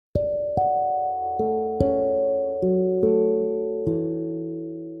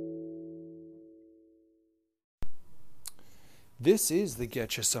This is the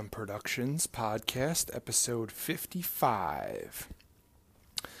Get You Some Productions podcast, episode 55.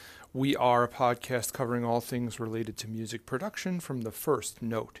 We are a podcast covering all things related to music production from the first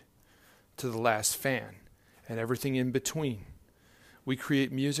note to the last fan and everything in between. We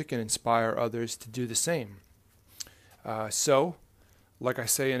create music and inspire others to do the same. So, like I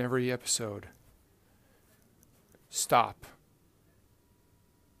say in every episode, stop.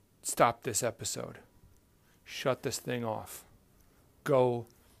 Stop this episode. Shut this thing off. Go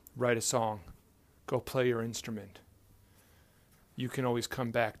write a song. Go play your instrument. You can always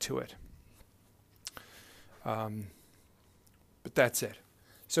come back to it. But that's it.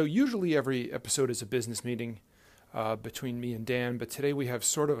 So usually every episode is a business meeting between me and Dan, but today we have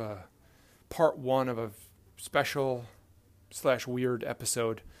sort of a part one of a special / weird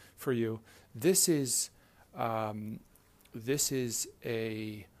episode for you. This is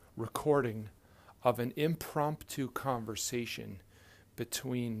a recording of an impromptu conversation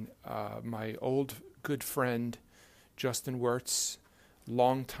between my old good friend Justin Wertz,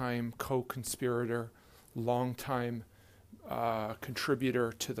 longtime co-conspirator, longtime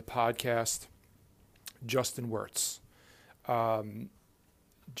contributor to the podcast, Justin Wertz.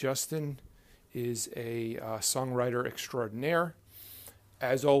 Justin is a songwriter extraordinaire.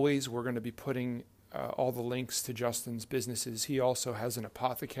 As always, we're going to be putting all the links to Justin's businesses. He also has an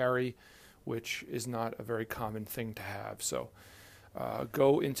apothecary, which is not a very common thing to have. So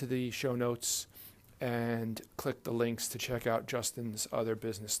go into the show notes and click the links to check out Justin's other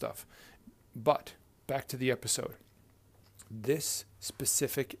business stuff. But back to the episode. This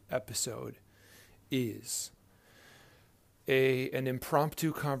specific episode is an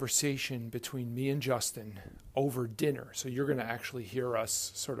impromptu conversation between me and Justin over dinner. So you're going to actually hear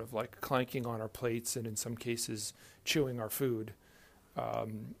us sort of like clanking on our plates and in some cases chewing our food,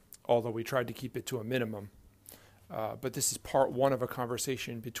 although we tried to keep it to a minimum. But this is part one of a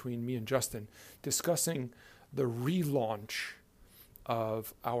conversation between me and Justin discussing the relaunch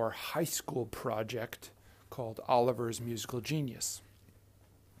of our high school project called Oliver's Musical Genius.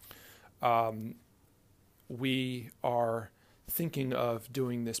 We are thinking of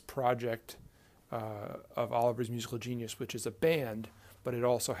doing this project of Oliver's Musical Genius, which is a band, but it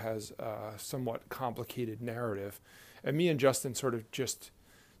also has a somewhat complicated narrative. And me and Justin sort of just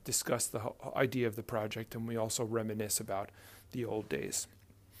discuss the idea of the project, and we also reminisce about the old days.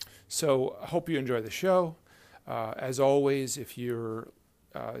 So I hope you enjoy the show. As always, if you're,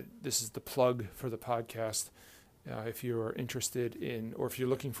 this is the plug for the podcast. If you're interested in, or if you're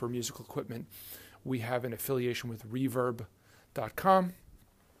looking for musical equipment, we have an affiliation with Reverb.com.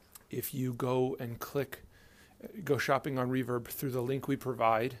 If you go and go shopping on Reverb through the link we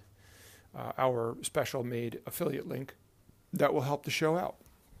provide, our special made affiliate link, that will help the show out.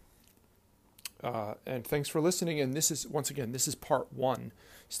 And thanks for listening. And this is, once again, this is part one.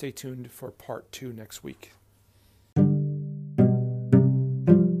 Stay tuned for part two next week.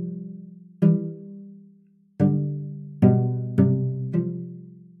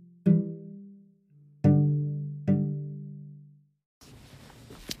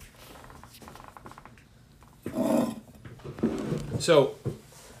 So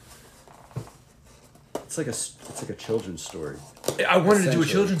it's like a children's story. I wanted to do a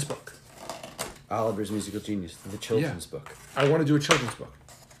children's book. Oliver's Musical Genius, the children's book. I want to do a children's book.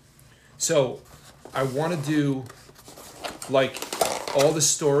 So I want to do like all the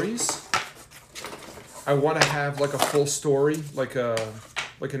stories. I want to have like a full story, like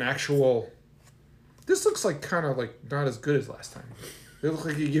an actual. This looks like kind of like not as good as last time. It looks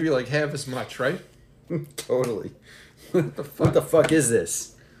like it give you like half as much, right? Totally. What the fuck? What the fuck is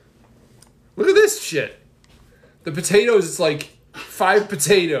this? Look at this shit. The potatoes, it's like 5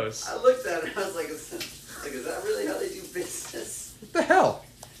 potatoes. I looked at it and I was like, is that really how they do business? What the hell?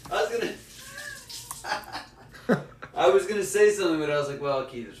 I was gonna say something, but I was like, well,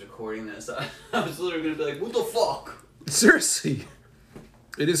 Keith is recording this. I was literally gonna be like, what the fuck? Seriously.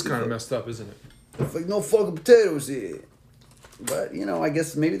 It is kind of messed up, isn't it? It's like no fucking potatoes here. But, I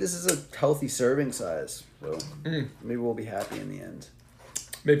guess maybe this is a healthy serving size. So maybe we'll be happy in the end.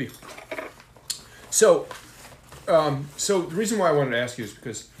 Maybe. So the reason why I wanted to ask you is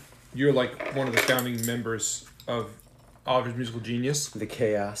because you're like one of the founding members of Oliver's Musical Genius. The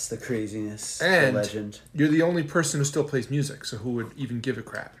chaos, the craziness, and the legend. You're the only person who still plays music, so who would even give a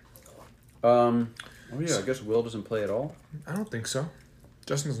crap? I guess Will doesn't play at all. I don't think so.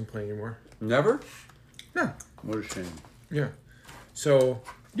 Justin doesn't play anymore. Never? No. What a shame. Yeah. So,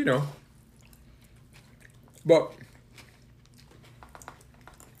 but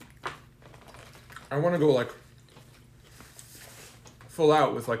I want to go like full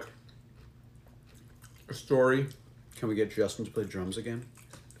out with like a story Can we get Justin to play drums again?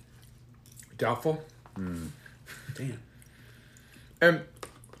 Doubtful. Damn. And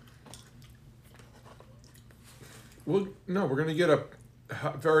we're going to get a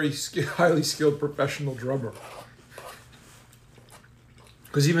very highly skilled professional drummer.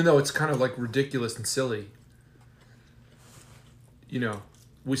 Because even though it's kind of like ridiculous and silly, you know,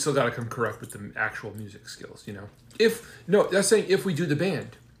 we still got to come correct with the actual music skills, you know. That's saying if we do the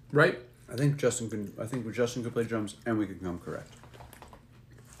band, right? I think Justin can play drums and we can come correct.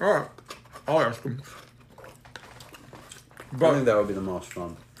 All right. I'll ask him. I But think that would be the most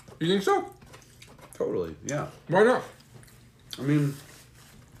fun. you think so? Totally, yeah. Why not? I mean,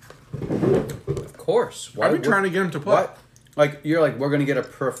 of course. I've been trying to get him to play. What? Like, you're like, we're going to get a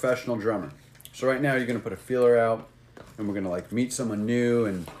professional drummer. So right now you're going to put a feeler out and we're going to like meet someone new.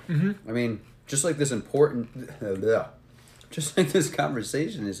 And I mean, just like this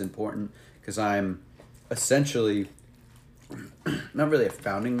conversation is important because I'm essentially not really a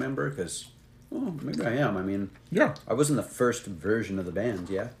founding member because, well, maybe I am. I mean, Yeah. I wasn't the first version of the band,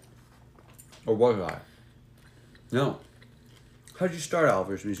 yeah? Or was I? No. How did you start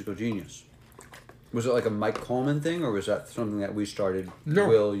Oliver's Musical Genius? Was it like a Mike Coleman thing, or was that something that we started? No.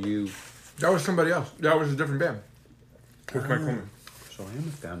 Will, you? That was somebody else. That was a different band. With Mike Coleman. So I am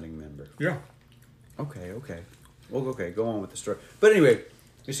a founding member. Yeah. Okay. Well, okay, go on with the story. But anyway,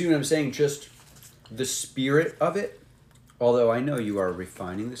 you see what I'm saying? Just the spirit of it. Although I know you are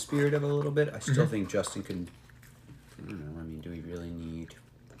refining the spirit of it a little bit, I still think Justin can. I don't know. I mean, do we really need?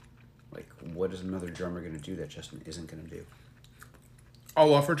 Like, what is another drummer going to do that Justin isn't going to do?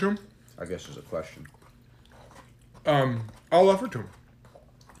 I'll offer to him. I guess is a question. I'll offer to him.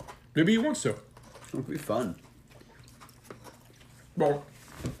 Maybe he wants to. It would be fun. Well,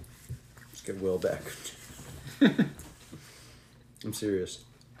 Let's get Will back. I'm serious.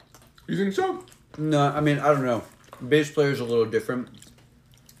 you think so? No, I mean, I don't know. Bass player's a little different,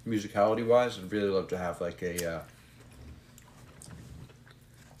 musicality-wise. I'd really love to have, like, a,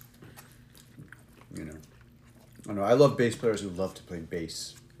 you know... I don't know, I love bass players who love to play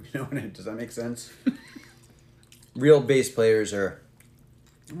bass. You know, does that make sense? Real bass players are...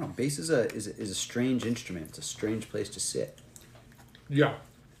 I don't know, bass is a strange instrument. It's a strange place to sit. Yeah.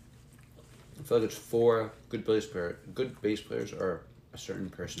 I feel like it's for good bass player. Good bass players are a certain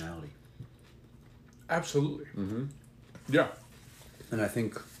personality. Absolutely. Yeah. And I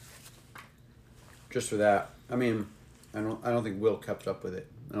think just for that, I mean, I don't think Will kept up with it.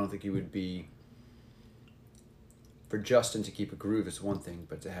 I don't think he would be. For Justin to keep a groove is one thing,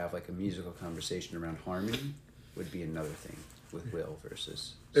 but to have like a musical conversation around harmony would be another thing with Will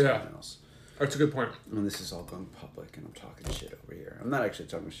versus someone else. That's a good point. And this is all going public, and I'm talking shit over here. I'm not actually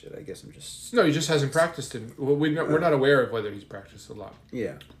talking shit. I guess I'm just. No, he just hasn't practiced it. Well, we're not aware of whether he's practiced a lot.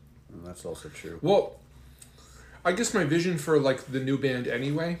 Yeah, well, that's also true. Well, I guess my vision for like the new band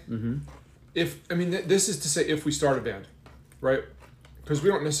anyway. This is to say if we start a band, right? Because we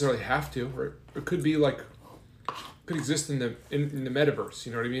don't necessarily have to, right? It could be like could exist in the metaverse.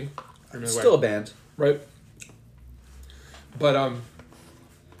 You know what I mean? It's still a band, right? But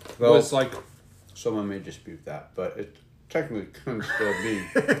well, was like someone may dispute that, but it technically can still be.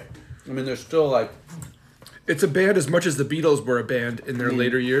 I mean, there's still like. It's a band as much as the Beatles were a band in their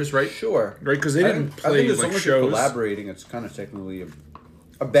later years, right? Sure. Right, because they didn't play I think as like long as shows. you're collaborating, it's kind of technically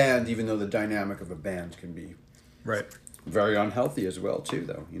a band, even though the dynamic of a band can be Right. very unhealthy as well, too,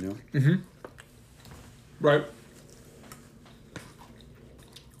 though, you know? Right.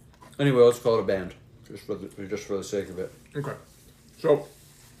 Anyway, let's call it a band, just for the sake of it. Okay. So,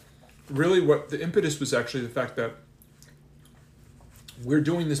 really what the impetus was actually the fact that we're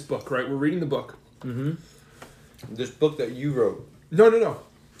doing this book, right? We're reading the book. This book that you wrote.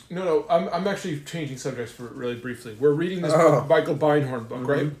 No. I'm actually changing subjects for really briefly. We're reading this book, Michael Beinhorn book,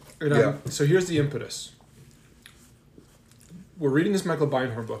 right? And so here's the impetus. We're reading this Michael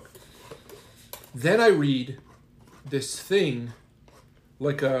Beinhorn book. Then I read this thing,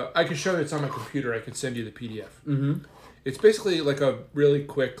 like I can show you, it's on my computer. I can send you the PDF. It's basically like a really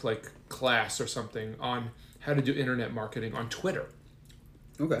quick like class or something on how to do internet marketing on Twitter.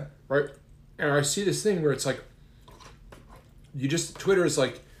 Okay. Right? And I see this thing where it's like, Twitter is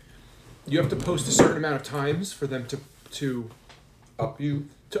like, you have to post a certain amount of times for them to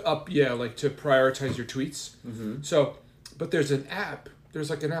prioritize your tweets. So, but there's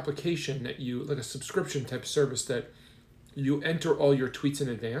like an application that like a subscription type service that you enter all your tweets in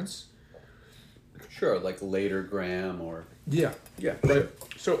advance. Sure, like Latergram or... Yeah. Yeah, right.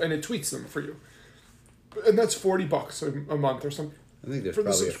 sure. So, and it tweets them for you. And that's $40 a month or something. I think there's for the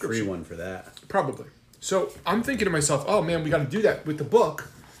probably a subscription. free one for that. Probably. So I'm thinking to myself, oh man, we got to do that with the book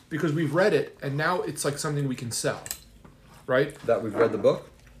because we've read it and now it's like something we can sell. right? That we've read the book?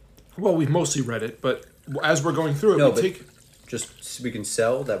 Well, we've mostly read it, but as we're going through it, No, we but take... just so we can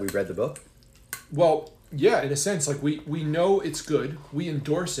sell that we read the book? Well, yeah, in a sense, like we know it's good. We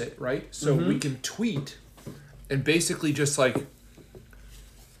endorse it, right? So we can tweet and basically just like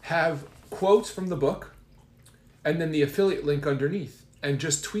have quotes from the book and then the affiliate link underneath and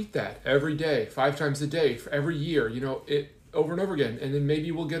just tweet that every day, 5 times a day, for every year, it over and over again. And then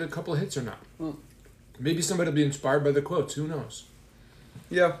maybe we'll get a couple of hits or not. Well, Maybe somebody will be inspired by the quotes. Who knows?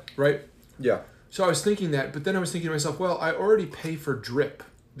 yeah. Right? Yeah. So I was thinking that, but then I was thinking to myself, well, I already pay for Drip,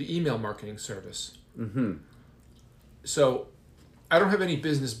 the email marketing service. Mm-hmm. So I don't have any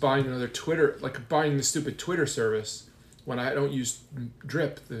business buying another Twitter, like buying the stupid Twitter service when I don't use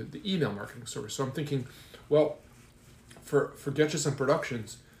Drip, the email marketing service. So I'm thinking, well, for Get You Some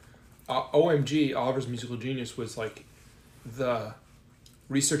Productions, OMG, Oliver's Musical Genius, was like the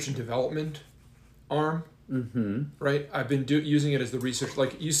research and development arm, right? I've been using it as the research.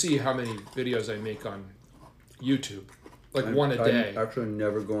 Like, you see how many videos I make on YouTube, like one a day. I actually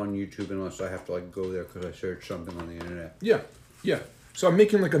never go on YouTube unless I have to like go there because I search something on the internet. Yeah. So I'm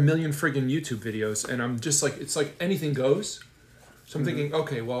making like 1 million friggin' YouTube videos, and I'm just like, it's like anything goes. So I'm thinking,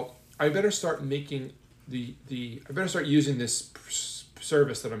 okay, well, I better start making I better start using this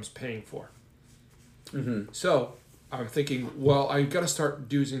service that I'm paying for. So I'm thinking, well, I got to start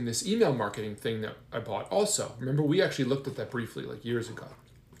using this email marketing thing that I bought also. Remember, we actually looked at that briefly like years ago.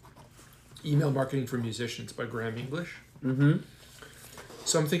 Email Marketing for Musicians by Graham English.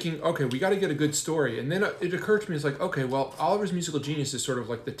 So I'm thinking, okay, we got to get a good story. And then it occurred to me, it's like, okay, well, Oliver's Musical Genius is sort of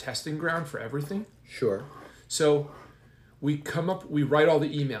like the testing ground for everything. Sure. So we write all the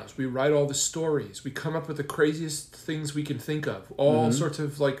emails, we write all the stories, we come up with the craziest things we can think of, all sorts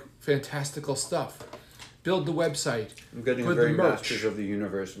of like fantastical stuff. Build the website. I'm getting put a very the merch. Masters of the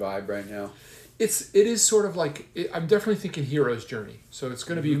Universe vibe right now. It is sort of like, I'm definitely thinking hero's journey. So it's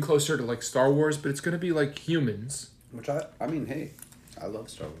going to be closer to like Star Wars, but it's going to be like humans. Which I mean, hey, I love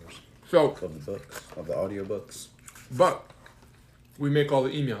Star Wars. So, Love the books. Love the audiobooks. but we make all the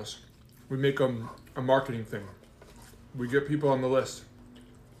emails. We make a marketing thing. We get people on the list.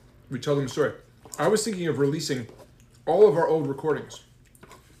 We tell them a story. I was thinking of releasing all of our old recordings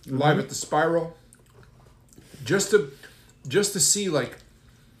live at the Spiral, just to see like,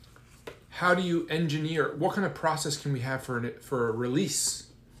 how do you engineer? What kind of process can we have for a release?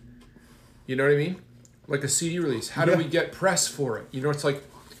 You know what I mean? Like a CD release. How do we get press for it? It's like,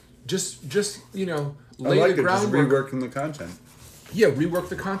 just lay the groundwork. Just reworking the content. Yeah, rework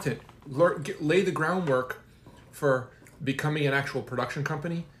the content. Lay the groundwork for becoming an actual production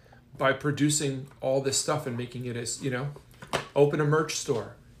company by producing all this stuff and making it as, open a merch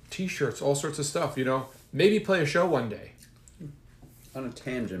store, T-shirts, all sorts of stuff, Maybe play a show one day. On a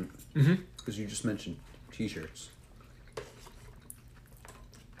tangent, because you just mentioned T-shirts.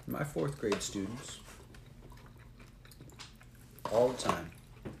 My 4th grade students, all the time,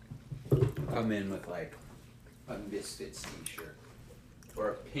 come in with like A Misfits t-shirt.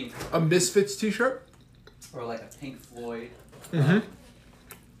 Or a Pink... A Misfits T-shirt? Or like a Pink Floyd.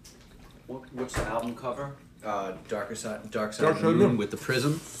 what's the album cover? Dark Side Dark of Side the Moon with the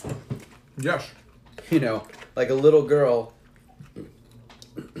prism. Yes. Like a little girl.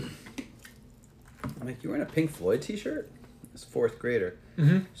 I'm like, you wearing a Pink Floyd T-shirt? This 4th grader.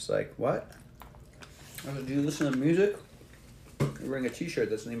 She's like, what? I said, do you listen to music? You're wearing a T-shirt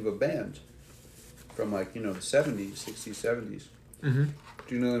that's the name of a band from like the 70s, 60s, 70s.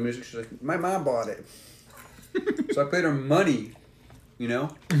 Do you know the music? She's like, my mom bought it. So I paid her money,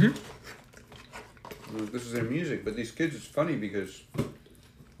 Like, this is their music, but these kids, it's funny because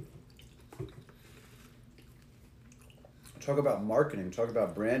talk about marketing, talk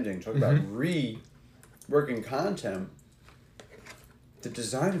about branding, talk about reworking content. The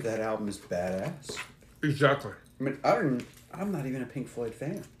design of that album is badass. Exactly. I mean, I'm not even a Pink Floyd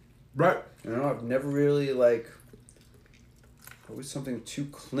fan. Right. I've never really always something too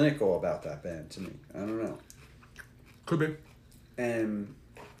clinical about that band to me. I don't know. Could be. And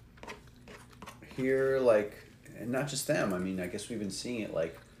here, and not just them. I mean, I guess we've been seeing it,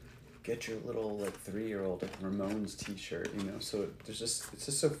 get your little, 3-year-old, Ramones T-shirt, So it's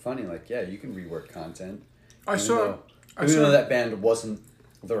just so funny. You can rework content. Even though that band wasn't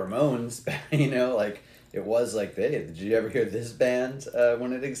the Ramones, it was hey, did you ever hear this band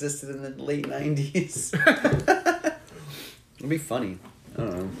when it existed in the late 90s? It'd be funny. I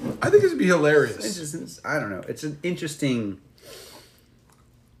don't know. I think it'd be hilarious. I don't know. It's an interesting...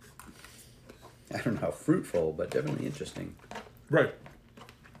 I don't know how fruitful, but definitely interesting. Right.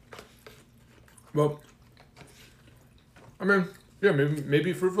 Well, I mean, yeah,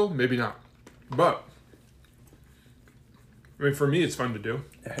 maybe fruitful, maybe not. But I mean, for me, it's fun to do.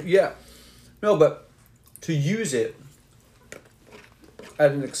 Yeah. No, but to use it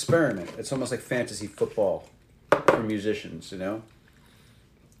as an experiment, it's almost like fantasy football for musicians, you know?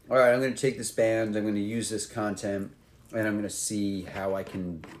 All right, I'm going to take this band, I'm going to use this content, and I'm going to see how I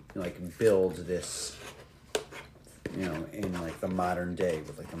can, like, build this, you know, in, like, the modern day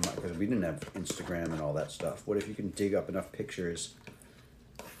with, like, because we didn't have Instagram and all that stuff. What if you can dig up enough pictures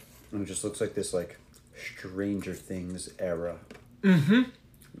and it just looks like this, like, Stranger Things era? Mm-hmm.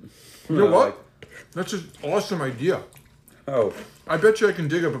 You know what? That's an awesome idea. Oh. I bet you I can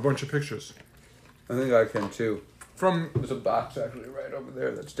dig up a bunch of pictures. I think I can too. There's a box actually right over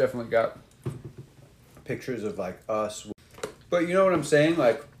there that's definitely got pictures of like us. But you know what I'm saying?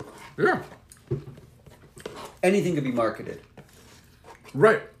 Like, yeah. Anything could be marketed.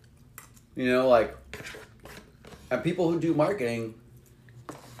 Right. You know, like, and people who do marketing,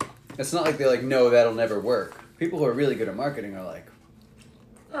 it's not like they're like, no, that'll never work. People who are really good at marketing are like,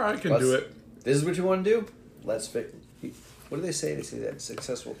 all right, I can do it. This is what you want to do? Let's fix. What do they say? They say that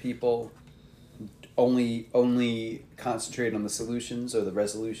successful people only concentrate on the solutions or the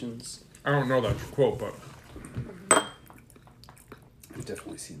resolutions. I don't know that quote, but I've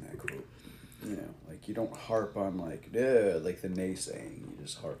definitely seen that quote. You know, like you don't harp on like the naysaying. You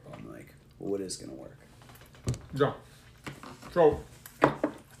just harp on like what is gonna work. yeah. So,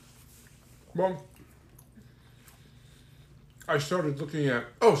 well, I started looking at.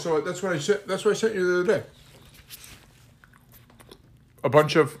 Oh, so that's what I said. That's what I sent you the other day. A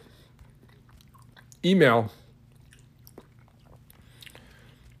bunch of email.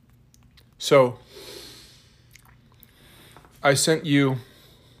 So I sent you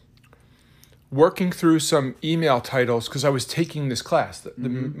working through some email titles because I was taking this class, the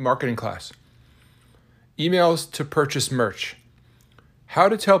marketing class. Emails to purchase merch. How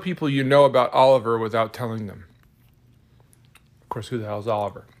to tell people you know about Oliver without telling them. Of course, who the hell is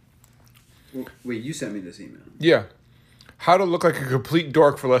Oliver? Wait, you sent me this email. Yeah. How to look like a complete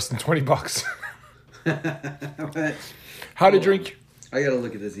dork for less than $20. How to drink. I gotta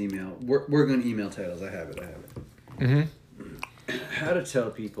look at this email. Work on email titles. I have it. Mm-hmm. How to tell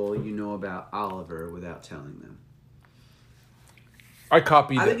people you know about Oliver without telling them. I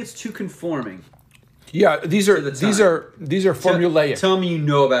copied it. I think it's too conforming. Yeah, these are formulaic. Tell me you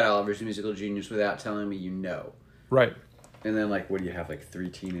know about Oliver's Musical Genius without telling me you know. Right. And then, like, what do you have? Like 3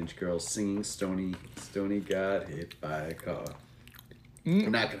 teenage girls singing Stony got hit by a car.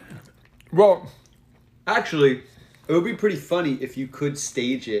 Not gonna happen. Well, actually, it would be pretty funny if you could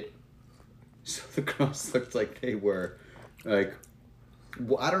stage it so the girls looked like they were, like,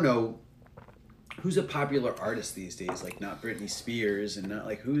 well, I don't know, who's a popular artist these days? Like, not Britney Spears and not,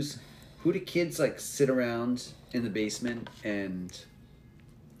 like, who do kids, like, sit around in the basement and,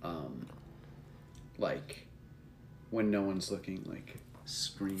 like, when no one's looking, like,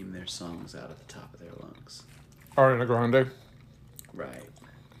 scream their songs out at the top of their lungs. Ariana Grande. Right.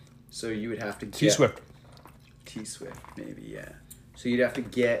 So you would have to get... T-Swift, maybe, yeah. So you'd have to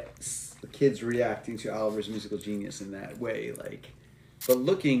get the kids reacting to Oliver's Musical Genius in that way, like... But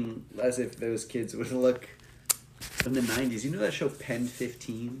looking as if those kids would look in the 90s. You know that show Pen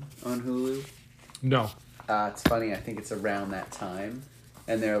 15 on Hulu? No. It's funny. I think it's around that time.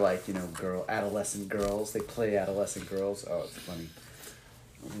 And they're like, you know, adolescent girls. They play adolescent girls. Oh, it's funny.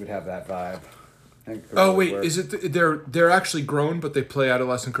 We would have that vibe. Oh wait, is it they're actually grown, but they play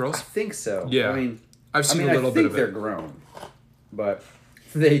adolescent girls? I think so. Yeah, I mean, I've seen a little bit of it. I think they're grown, but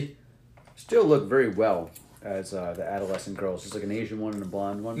they still look very well as the adolescent girls. There's like an Asian one and a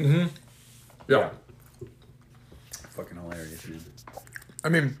blonde one. Mm-hmm. Yeah. Fucking hilarious, man. I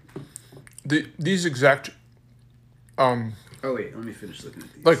mean, these exact. Oh wait, let me finish looking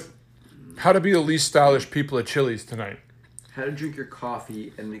at these. Like, how to be the least stylish people at Chili's tonight. How to drink your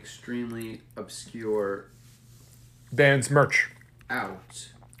coffee at an extremely obscure band's merch. Out.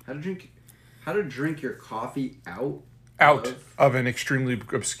 How to drink your coffee out of an extremely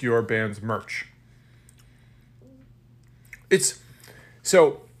obscure band's merch. It's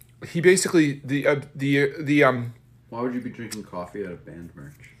so he basically the Why would you be drinking coffee out of band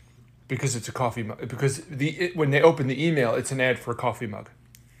merch? Because it's a coffee mug. Because when they open the email, it's an ad for a coffee mug.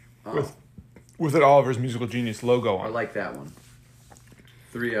 Oh. With an Oliver's Musical Genius logo on. I like that one.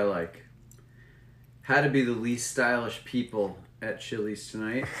 3 I like. How to be the least stylish people at Chili's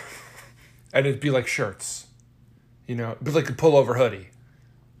tonight. And it'd be like shirts. You know, it'd be like a pullover hoodie.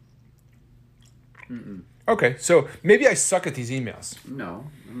 Mm-mm. Okay, so maybe I suck at these emails. No,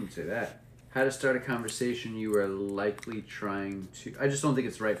 I wouldn't say that. How to start a conversation you are likely trying to... I just don't think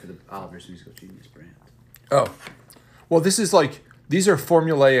it's right for the Oliver's Musical Genius brand. Oh. Well, this is like... These are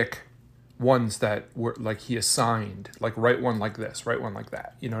formulaic ones that were like he assigned, like write one like this, write one like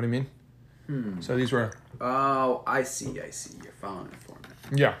that. You know what I mean? So these were. Oh, I see. You're following a format.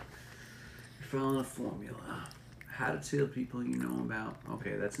 Yeah. You're following a formula. How to tell people you know about.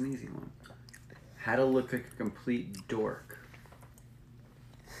 Okay, that's an easy one. How to look like a complete dork.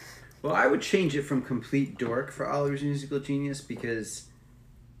 Well, I would change it from complete dork for Oliver's Musical Genius because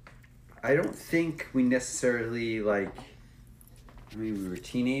I don't think we necessarily like. I mean, we were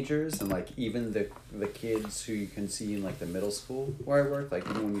teenagers, and like even the kids who you can see in like the middle school where I work, like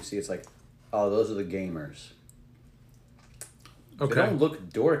even when you see it's like, oh, those are the gamers. Okay. They don't look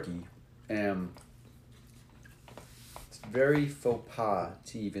dorky. It's very faux pas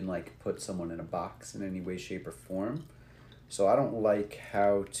to even like put someone in a box in any way, shape, or form. So I don't like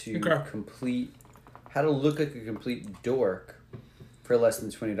how to how to look like a complete dork for less than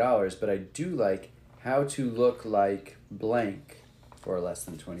 $20, but I do like how to look like blank for less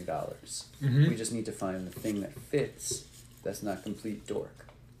than $20. We just need to find the thing that fits that's not complete dork.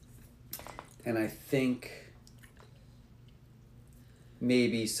 And I think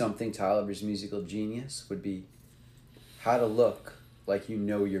maybe something to Oliver's Musical Genius would be how to look like you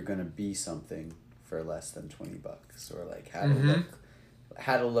know you're going to be something for less than $20, or like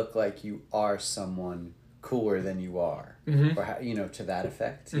how to look like you are someone cooler than you are, or how, you know, to that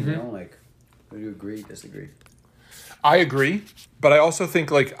effect. You know, like, would you agree, disagree? I agree, but I also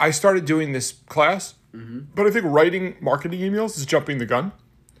think like I started doing this class, but I think writing marketing emails is jumping the gun.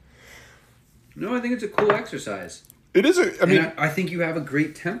 No, I think it's a cool exercise. It is I mean, I think you have a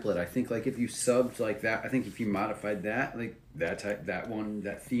great template. I think like if you subbed like that, I think if you modified that, like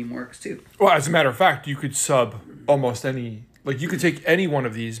that theme works too. well, as a matter of fact, you could sub almost any. Like you could take any one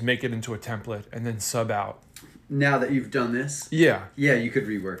of these, make it into a template, and then sub out. Now that you've done this, Yeah. yeah, you could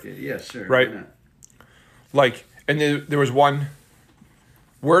rework it. Yeah, sure. Right. Why not? Like, and there was one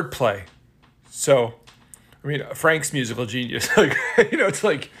wordplay. So, I mean, Frank's Musical Genius. Like, you know, it's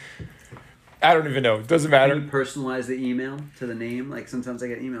like, I don't even know. It doesn't matter. Can you personalize the email to the name? Like sometimes I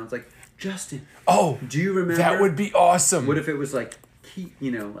get emails like, Justin. Oh, Do you remember? that would be awesome. What if it was like,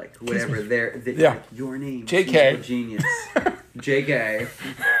 you know, like whatever Yeah. like your name, JK. Musical Genius, JK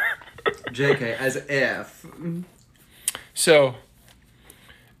as F. So,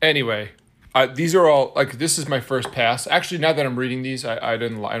 anyway, these are all like this is my first pass. Actually, now that I'm reading these, I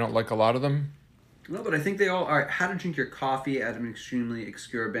don't like a lot of them. No, but I think they all are. How to drink your coffee at an extremely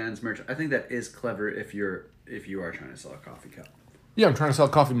obscure band's merch. I think that is clever if you are trying to sell a coffee cup. Yeah, I'm trying to sell a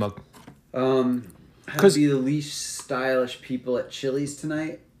coffee mug. How to be the least stylish people at Chili's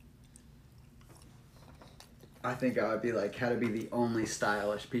tonight. I think I would be like, how to be the only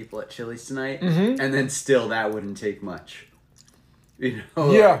stylish people at Chili's tonight, and then still that wouldn't take much. You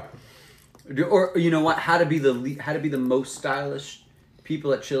know? Yeah. Or you know what? How to be the most stylish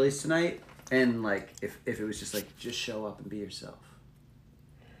people at Chili's tonight, and like if it was just like just show up and be yourself.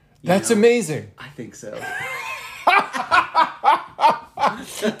 That's amazing. I think so.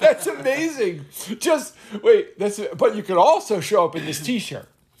 That's amazing. Just wait. But you could also show up in this T-shirt.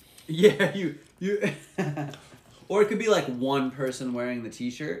 Yeah, you. Or it could be like one person wearing the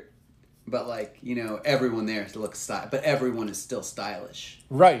T-shirt, but like, you know, everyone there looks stylish, but everyone is still stylish.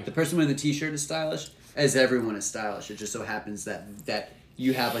 Right. The person wearing the T-shirt is stylish, as everyone is stylish. It just so happens that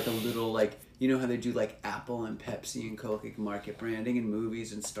you have like a little like, you know how they do like Apple and Pepsi and Coke like market branding in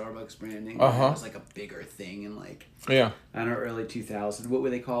movies and Starbucks branding. It was like a bigger thing in like Yeah. I don't know, early 2000s. What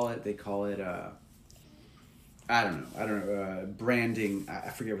would they call it? They call it I don't know. Branding. I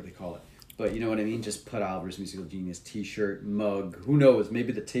forget what they call it. But you know what I mean? Just put Oliver's Musical Genius T-shirt, mug. Who knows?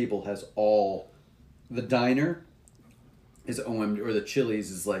 Maybe the table has all. The diner is OM, or the Chili's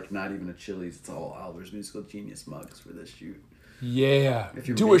is like not even a Chili's. It's all Oliver's Musical Genius mugs for this shoot. Yeah. If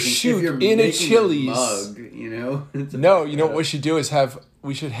you're do a shoot in a Chili's mug, you know. No, you know what we should do is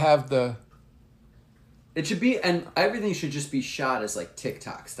we should have the. It should be, and everything should just be shot as like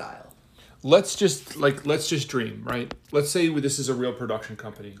TikTok style. Let's just dream, right? Let's say this is a real production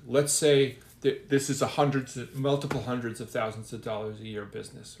company. Let's say that this is multiple hundreds of thousands of dollars a year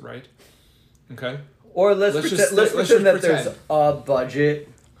business, right? Okay. Or let's pretend that there's a budget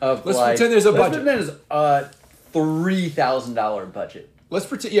of let's pretend there's a budget. Let's pretend there's a $3,000 budget. Let's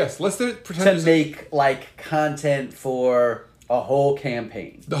pretend. Yes. Let's pretend to make like content for a whole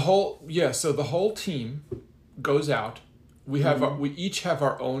campaign. So the whole team goes out. We have we each have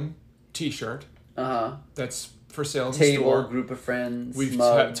our own T-shirt. That's for sale in the store. Table, group of friends. We've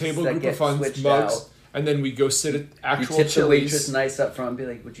mugs table, that group get of friends, switched mugs, out. and then we go sit at actual You tip the Chili's. waitress nice up front and be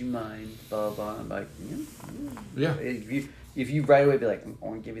like, "Would you mind?" Blah blah. I'm like, Yeah. If you right away be like, "I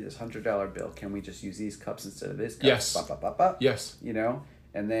want to give you this $100 bill. Can we just use these cups instead of this cup?" Yes. Ba, ba, ba, ba. Yes. You know,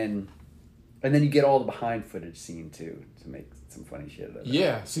 and then And then you get all the behind footage scene too to make some funny shit out of it.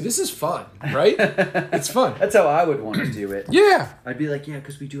 Yeah. See, this is fun, right? It's fun. That's how I would want to do it. Yeah. I'd be like, yeah,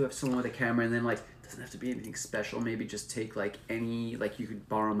 because we do have someone with a camera, and then like doesn't have to be anything special. Maybe just take like any you could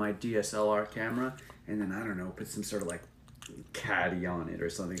borrow my DSLR camera, and then I don't know, put some sort of like caddy on it or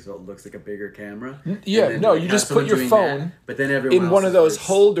something so it looks like a bigger camera. Yeah. Then, No, like, you have just put someone your doing phone that, but then everyone in one else of those is-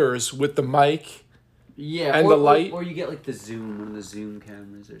 holders with the mic. Yeah, and or, the light. or you get like the Zoom, one of the Zoom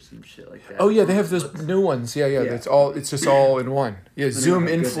cameras or some shit like that. Oh yeah, they have those new ones. Yeah. Yeah. That's all. It's just all in one. Yeah. Zoom how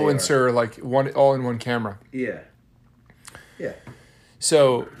good they influencer, like one all in one camera. Yeah. Yeah.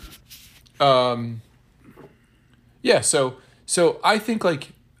 So, yeah. So I think like,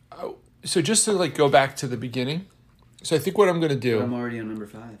 so just to like go back to the beginning. So I think what I'm gonna do. I'm already on number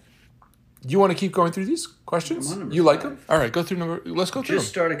 5. You want to keep going through these questions? I'm on number You like 5. them? All right, go through number. Let's go through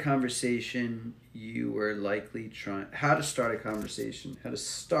Just them. start a conversation you were likely trying... How to start a conversation. How to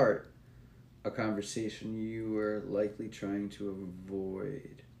start a conversation you were likely trying to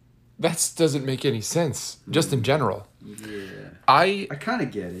avoid. That doesn't make any sense. Just in general. Yeah. I kind of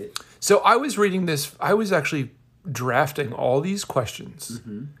get it. So I was reading this. I was actually drafting all these questions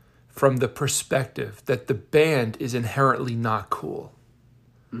from the perspective that the band is inherently not cool.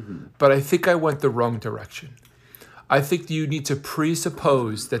 But I think I went the wrong direction. I think you need to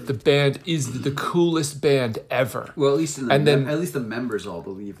presuppose that the band is the coolest band ever. Well, at least at least the members all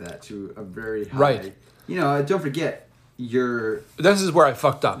believe that to a very high... Right. You know, don't forget, This is where I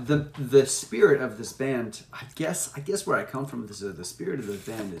fucked up. the spirit of this band, I guess where I come from, the spirit of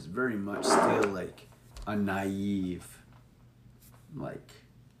the band is very much still like a naive, like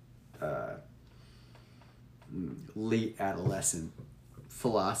late adolescent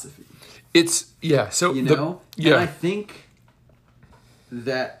philosophy. It's So You know, yeah. and I think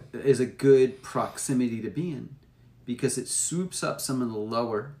that is a good proximity to be in because it swoops up some of the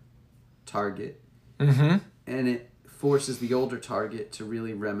lower target, and it forces the older target to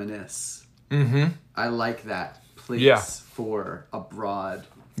really reminisce. I like that place for a broad.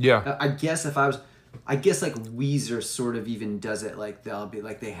 Yeah. I guess like Weezer sort of even does it, like they'll be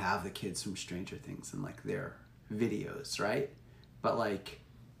like they have the kids from Stranger Things in like their videos, right? But like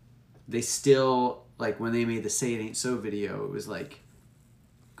they still, like when they made the Say It Ain't So video, it was like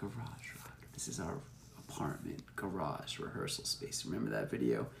garage rock. This is our apartment garage rehearsal space. Remember that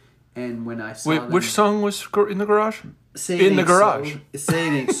video? And when I saw Which song was in the garage? Say It in the Ain't garage. So, Say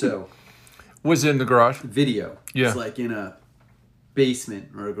It Ain't So Was in the garage. video. Yeah. It's like in a basement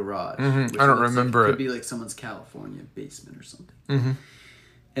or a garage. I don't remember Could be like someone's California basement or something. Mm-hmm.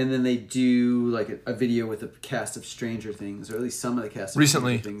 And then they do like a video with a cast of Stranger Things, or at least some of the cast of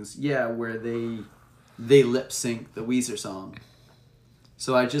Recently. Stranger Things. Yeah, where they lip sync the Weezer song.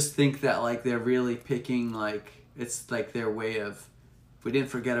 So I just think that like they're really picking, like it's like their way of, we didn't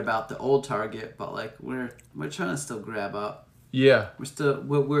forget about the old target, but like we're trying to still grab up. Yeah. We're still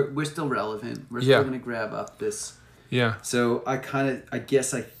relevant. We're Yeah. still gonna grab up this. Yeah. So I think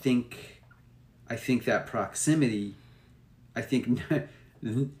that proximity, I think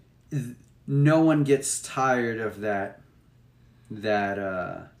no one gets tired of that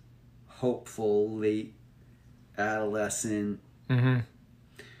hopeful late adolescent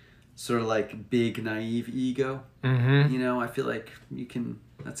sort of like big naive ego. You know, I feel like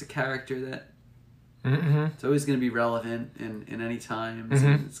that's a character that it's always going to be relevant in any times,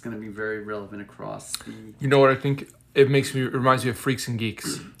 and it's going to be very relevant across the... You know what I think? It reminds me of Freaks and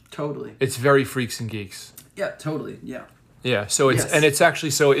Geeks. Totally. It's very Freaks and Geeks. Yeah, totally. Yeah. Yeah, so it's Yes. and it's actually,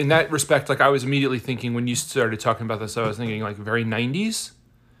 so in that respect, like I was immediately thinking when you started talking about this, I was thinking like very 90s,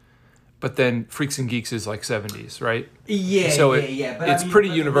 but then Freaks and Geeks is like 70s, right? Yeah, So yeah. But it's pretty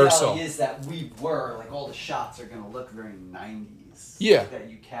universal. The reality is that we were like all the shots are gonna look very 90s. Yeah. That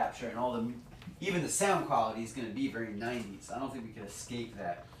you capture, and even the sound quality is gonna be very 90s. I don't think we could escape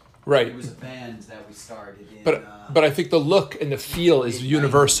that. Right. It was a band that we started in. But I think the look and the feel is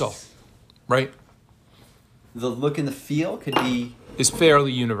universal, right? The look and the feel could be... Is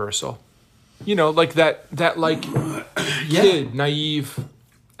fairly universal. You know, like that like kid, naive,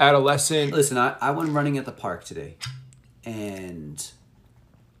 adolescent. Listen, I went running at the park today, and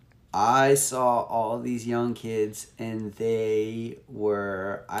I saw all these young kids, and I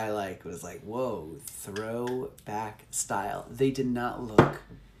was like, whoa, throwback style. They did not look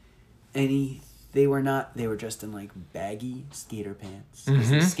they were dressed in like baggy skater pants.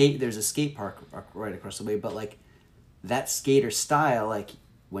 There's a skate park right across the way, but like that skater style, like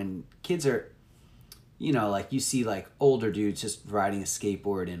when kids are, you know, like you see like older dudes just riding a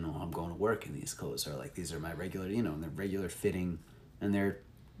skateboard and I'm going to work in these clothes, or like these are my regular, you know, and they're regular fitting, and they're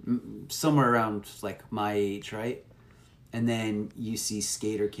somewhere around like my age, right? And then you see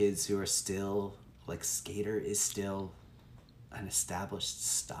skater kids who are still, like, skater is still an established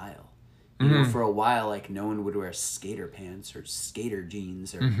style. You know, for a while, like, no one would wear skater pants or skater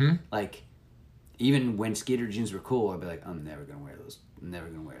jeans or, like, even when skater jeans were cool, I'd be like, I'm never going to wear those. I'm never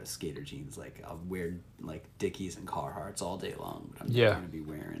going to wear the skater jeans. Like, I'll wear, like, Dickies and Carhartts all day long. But I'm never going to be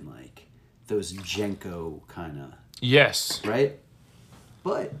wearing, like, those Jenko kind of... Yes. Right?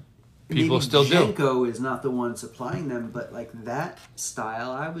 But... People maybe still do. Jenko is not the one supplying them, but, like, that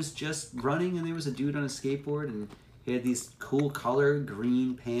style, I was just running and there was a dude on a skateboard and he had these cool color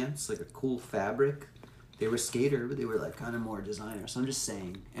green pants, like a cool fabric. They were skater, but they were, like, kind of more designer. So I'm just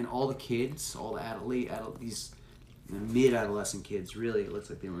saying. And all the kids, all the these mid-adolescent kids, really, it looks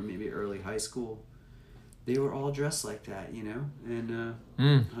like they were maybe early high school. They were all dressed like that, you know? And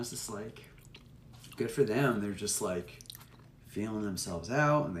I was just like, good for them. They're just, like, feeling themselves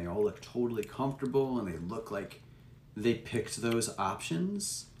out, and they all look totally comfortable, and they look like they picked those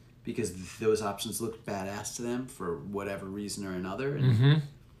options because those options looked badass to them for whatever reason or another. And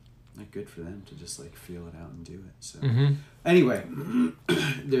like, good for them to just, like, feel it out and do it. So anyway,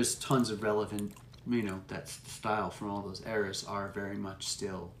 there's tons of relevant, you know, that style from all those eras are very much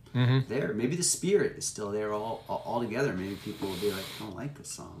still there. Maybe the spirit is still there all together. Maybe people will be like, I don't like this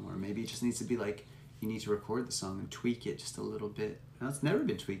song, or maybe it just needs to be like, you need to record the song and tweak it just a little bit. No, it's never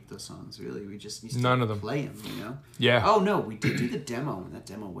been tweaked, those songs, really. We just used to play them, you know? Yeah. Oh, no, we did do the demo, and that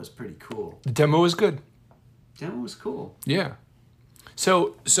demo was pretty cool. The demo was good. Demo was cool. Yeah.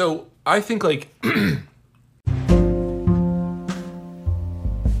 So I think, like...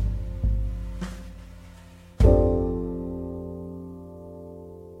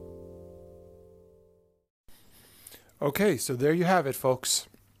 Okay, so there you have it, folks.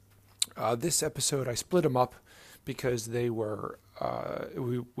 This episode, I split them up because they were,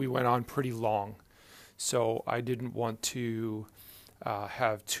 we went on pretty long. So I didn't want to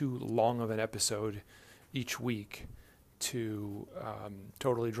have too long of an episode each week to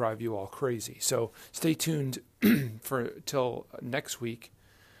totally drive you all crazy. So stay tuned till next week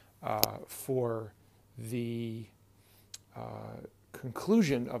for the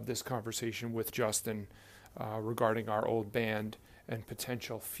conclusion of this conversation with Justin regarding our old band and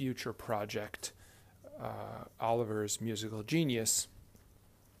potential future project, Oliver's Musical Genius.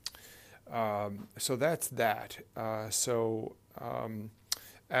 So that's that.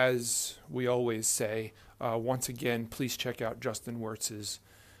 As we always say, once again, please check out Justin Wertz's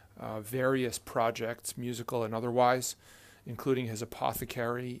various projects, musical and otherwise, including his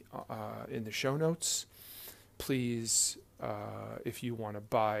Apothecary in the show notes. Please, if you want to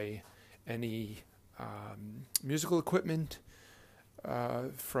buy any musical equipment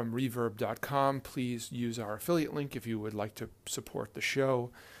from reverb.com, please use our affiliate link if you would like to support the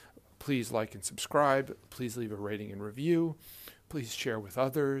show. Please like and subscribe. Please leave a rating and review. Please share with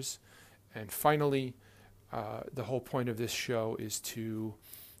others. And finally, the whole point of this show is to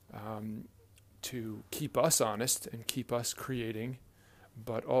keep us honest and keep us creating,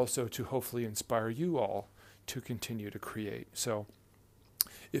 but also to hopefully inspire you all to continue to create. So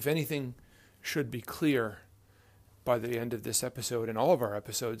if anything should be clear by the end of this episode and all of our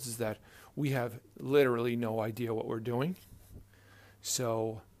episodes, is that we have literally no idea what we're doing.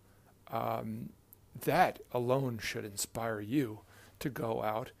 So that alone should inspire you to go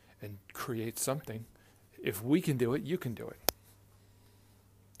out and create something. If we can do it, you can do it.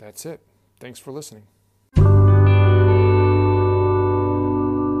 That's it. Thanks for listening.